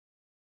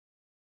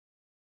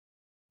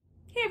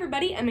Hey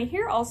everybody, Emma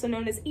here, also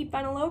known as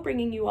eightvinyllow,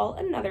 bringing you all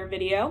another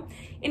video.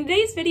 In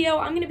today's video,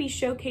 I'm going to be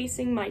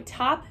showcasing my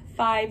top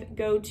 5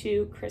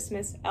 go-to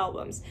Christmas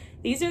albums.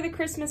 These are the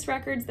Christmas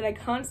records that I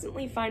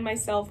constantly find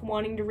myself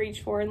wanting to reach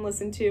for and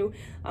listen to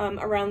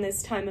around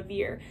this time of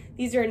year.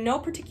 These are in no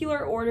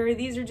particular order.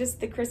 These are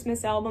just the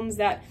Christmas albums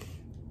that,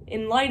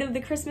 in light of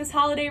the Christmas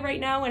holiday right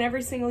now and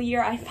every single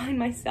year, I find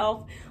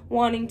myself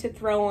wanting to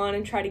throw on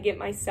and try to get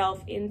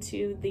myself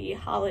into the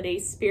holiday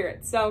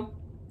spirit. So,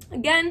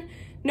 again,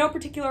 no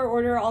particular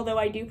order, although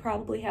I do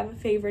probably have a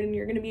favorite, and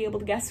you're going to be able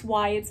to guess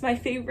why it's my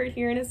favorite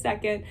here in a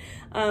second.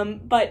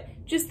 But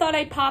just thought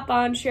I'd pop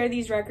on, share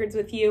these records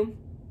with you,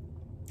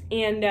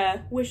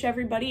 and wish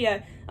everybody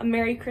a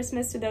Merry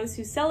Christmas to those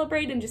who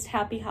celebrate, and just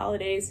happy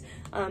holidays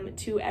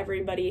to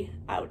everybody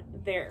out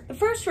there. The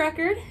first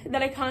record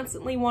that I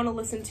constantly want to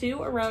listen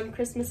to around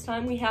Christmas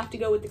time, we have to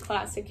go with the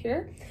classic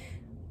here.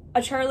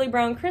 A Charlie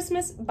Brown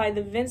Christmas by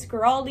the Vince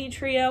Guaraldi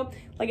Trio.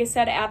 Like I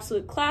said,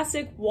 absolute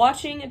classic.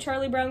 Watching A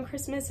Charlie Brown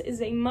Christmas is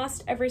a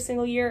must every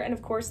single year, and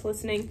of course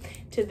listening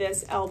to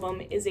this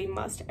album is a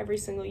must every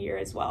single year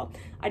as well.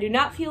 I do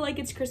not feel like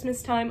it's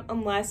Christmas time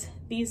unless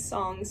these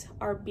songs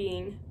are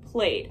being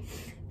played.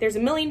 There's a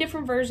million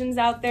different versions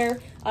out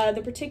there.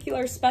 The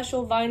particular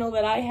special vinyl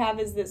that I have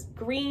is this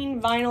green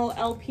vinyl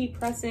LP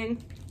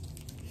pressing.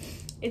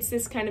 It's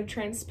this kind of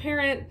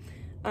transparent,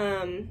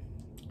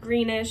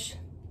 greenish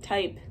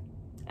type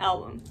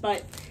album,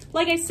 but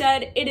like I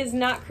said, it is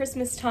not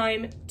Christmas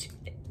time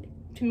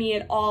to me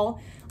at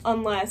all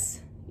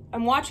unless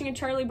I'm watching A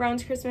Charlie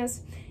Brown's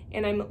Christmas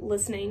and I'm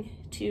listening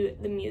to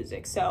the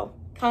music. So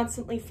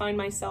constantly find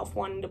myself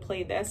wanting to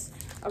play this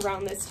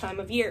around this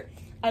time of year.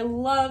 I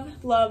love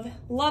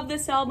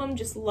this album,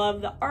 just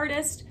love the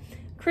artist.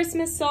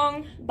 Christmas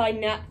Song by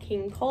Nat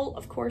King Cole,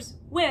 of course,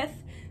 with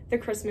the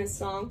Christmas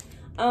song.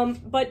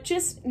 But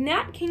just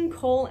Nat King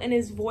Cole and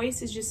his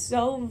voice is just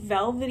so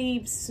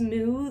velvety,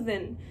 smooth,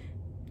 and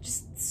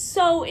just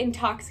so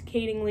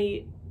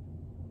intoxicatingly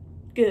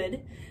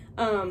good,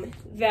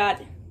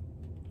 that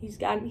he's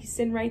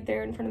sitting right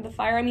there in front of the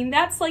fire. I mean,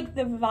 that's like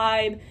the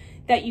vibe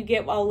that you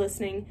get while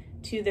listening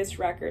to this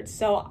record.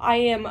 So I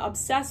am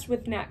obsessed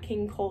with Nat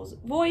King Cole's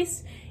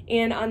voice,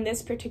 and on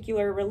this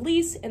particular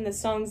release and the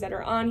songs that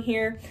are on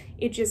here,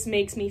 it just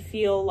makes me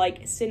feel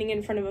like sitting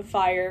in front of a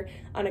fire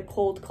on a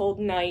cold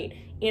night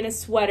in a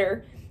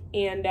sweater,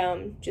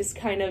 and just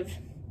kind of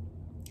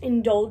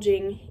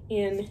indulging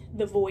in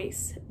the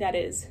voice that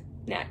is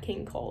Nat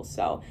King Cole.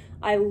 So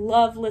I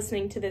love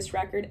listening to this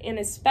record, and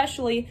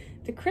especially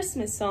the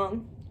Christmas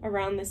song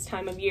around this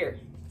time of year.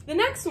 The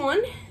next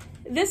one,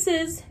 this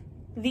is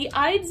The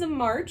Ides of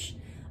March,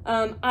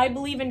 I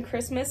Believe in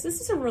Christmas.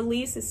 This is a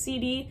release, a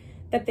CD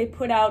that they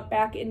put out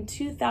back in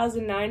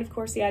 2009. Of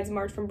course, the Ides of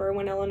March from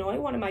Berwyn, Illinois,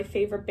 one of my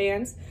favorite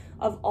bands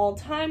of all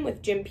time,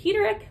 with Jim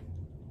Peterick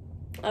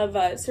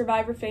of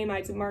Survivor fame,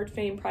 Ides of March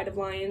fame, Pride of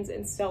Lions,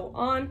 and so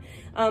on.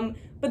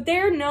 But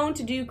they're known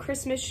to do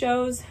Christmas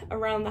shows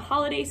around the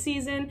holiday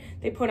season.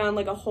 They put on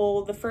like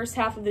the first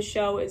half of the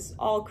show is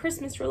all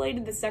Christmas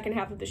related. The second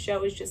half of the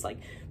show is just like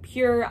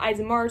pure Ides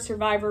of March,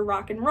 Survivor,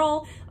 rock and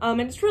roll.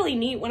 And it's really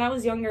neat. When I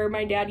was younger,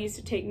 my dad used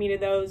to take me to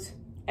those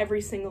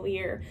every single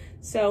year.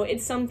 So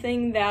it's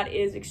something that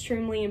is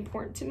extremely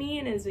important to me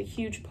and is a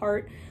huge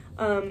part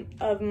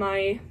of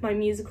my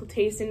musical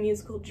taste and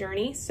musical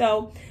journey.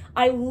 So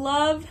I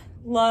love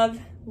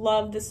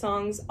the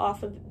songs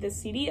off of this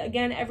CD.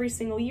 Again, every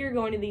single year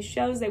going to these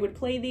shows, they would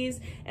play these,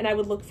 and I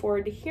would look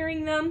forward to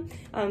hearing them.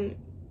 You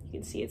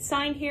can see it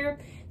signed here.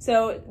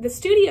 So the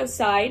studio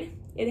side,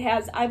 it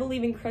has I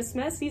Believe in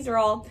Christmas. These are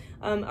all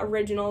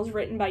originals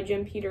written by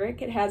Jim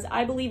Peterick. It has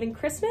I Believe in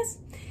Christmas.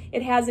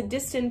 It has A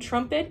Distant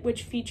Trumpet,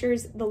 which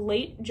features the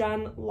late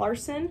John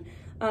Larson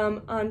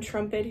on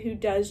trumpet, who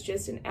does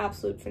just an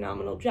absolute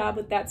phenomenal job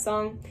with that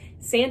song.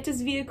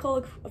 Santa's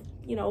Vehicle,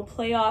 you know,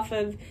 play off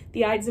of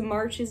the Ides of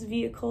March's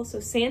Vehicle, so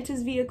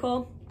Santa's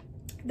Vehicle.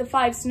 The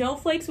Five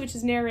Snowflakes, which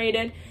is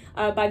narrated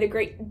by the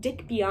great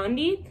Dick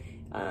Biondi.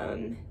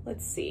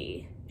 Let's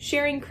see.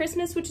 Sharing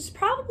Christmas, which is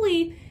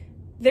probably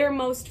their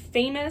most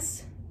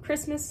famous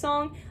Christmas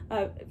song,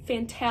 a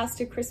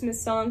fantastic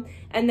Christmas song.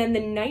 And then The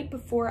Night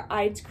Before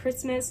Ides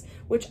Christmas,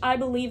 which I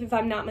believe, if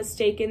I'm not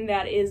mistaken,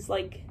 that is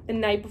like The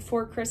Night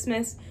Before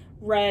Christmas,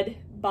 read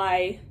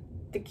by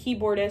the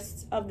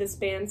keyboardist of this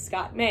band,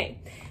 Scott May.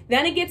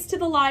 Then it gets to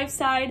the live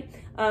side.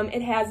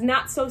 It has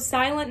Not So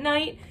Silent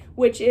Night,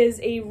 which is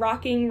a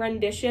rocking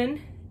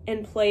rendition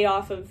and play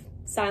off of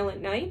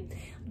Silent Night.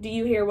 Do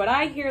You Hear What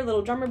I Hear,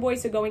 Little Drummer Boy,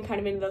 so going kind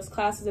of into those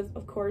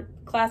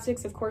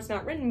classics, of course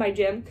not written by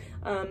Jim,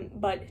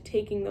 but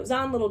taking those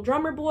on. Little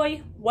Drummer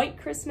Boy, White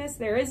Christmas,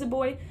 There Is a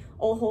Boy,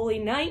 Oh Holy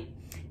Night.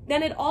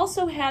 Then it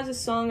also has a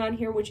song on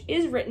here which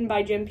is written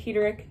by Jim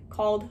Peterick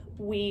called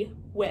We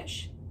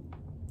Wish.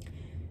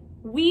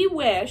 We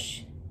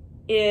Wish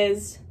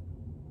is,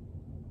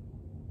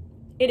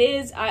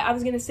 I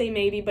was going to say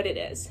maybe, but it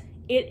is.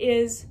 It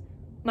is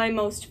my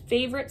most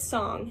favorite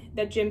song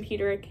that Jim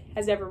Peterick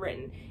has ever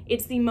written.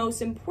 It's the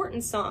most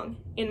important song,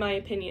 in my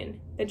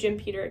opinion, that Jim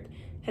Peterick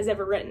has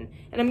ever written.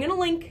 And I'm gonna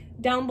link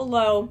down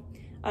below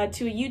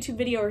to a YouTube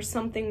video or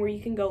something where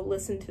you can go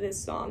listen to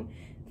this song.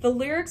 The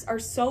lyrics are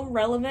so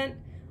relevant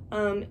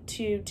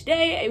to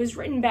today. It was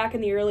written back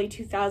in the early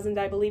 2000s,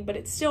 I believe, but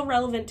it's still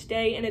relevant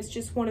today, and it's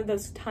just one of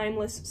those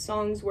timeless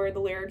songs where the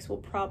lyrics will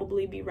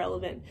probably be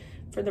relevant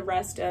for the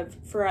rest of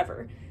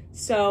forever.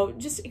 So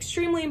just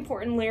extremely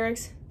important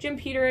lyrics. Jim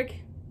Peterick,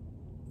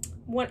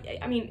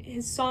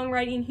 his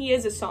songwriting, he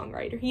is a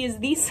songwriter. He is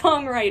the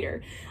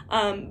songwriter.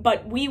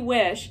 But we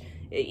wish,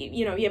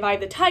 you know, you have Eye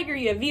of the Tiger,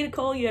 you have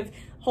Vehicle, you have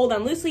Hold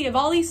On Loosely, you have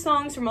all these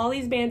songs from all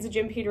these bands that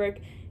Jim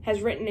Peterick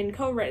has written and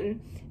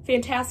co-written.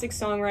 Fantastic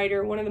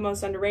songwriter, one of the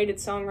most underrated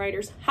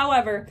songwriters.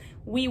 However,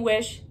 We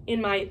Wish,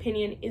 in my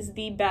opinion, is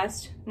the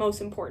best, most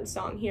important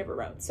song he ever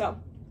wrote. So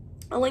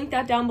I'll link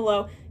that down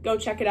below. Go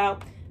check it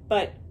out.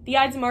 But The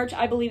Ides of March,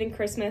 I Believe in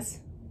Christmas.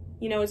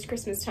 You know it's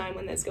Christmas time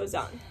when this goes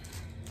on.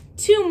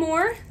 Two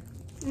more,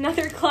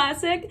 another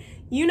classic.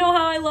 You know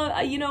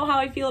how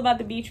I feel about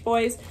the Beach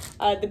Boys.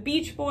 The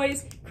Beach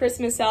Boys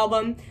Christmas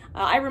album.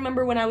 I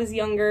remember when I was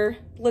younger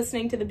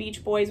listening to the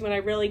Beach Boys when I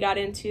really got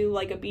into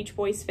like a Beach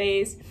Boys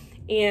phase,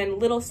 and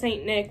Little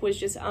Saint Nick was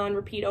just on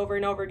repeat over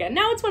and over again.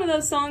 Now it's one of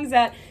those songs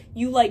that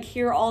you like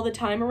hear all the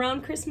time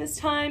around Christmas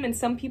time, and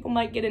some people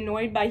might get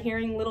annoyed by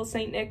hearing Little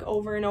Saint Nick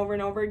over and over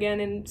and over again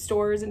in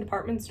stores and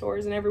department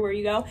stores and everywhere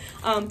you go.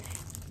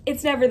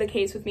 It's never the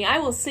case with me. I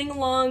will sing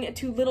along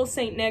to Little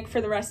Saint Nick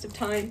for the rest of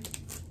time.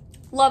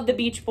 Love the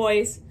Beach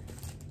Boys.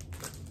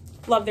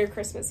 Love their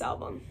Christmas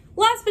album.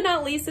 Last but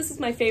not least, this is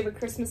my favorite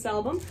Christmas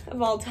album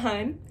of all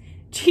time.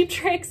 Cheap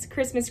Trick's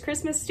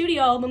Christmas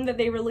studio album that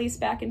they released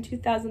back in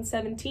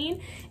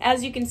 2017.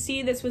 As you can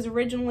see, this was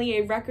originally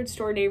a record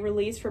store day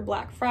release for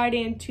Black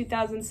Friday in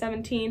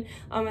 2017,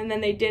 and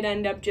then they did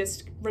end up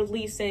just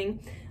releasing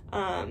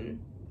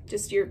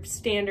just your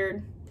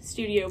standard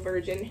studio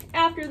version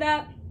after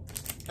that.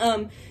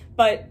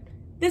 But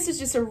this is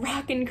just a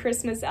rockin'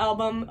 Christmas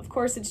album. Of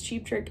course, it's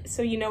Cheap Trick,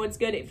 so you know it's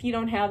good. If you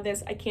don't have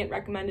this, I can't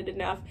recommend it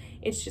enough.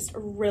 It's just a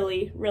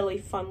really, really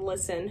fun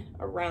listen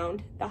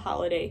around the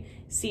holiday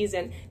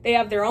season. They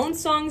have their own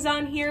songs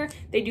on here.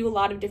 They do a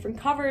lot of different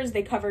covers.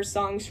 They cover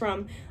songs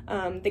from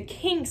The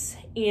Kinks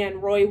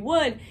and Roy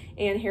Wood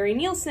and Harry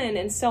Nilsson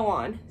and so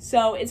on.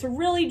 So it's a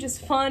really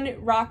just fun,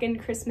 rockin'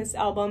 Christmas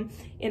album.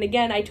 And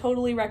again, I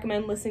totally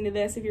recommend listening to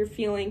this if you're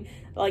feeling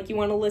like you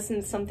want to listen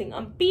to something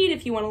upbeat,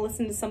 if you want to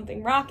listen to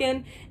something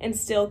rockin' and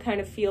still kind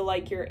of feel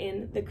like you're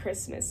in the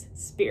Christmas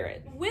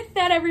spirit. With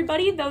that,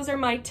 everybody, those are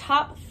my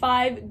top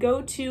 5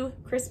 go-to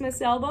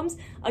Christmas albums.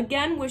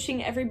 Again,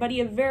 wishing everybody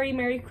a very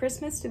Merry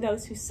Christmas to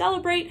those who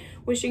celebrate,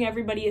 wishing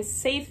everybody a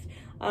safe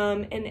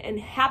and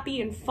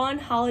happy and fun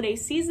holiday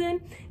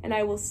season, and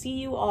I will see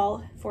you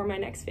all for my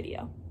next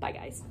video. Bye,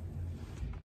 guys.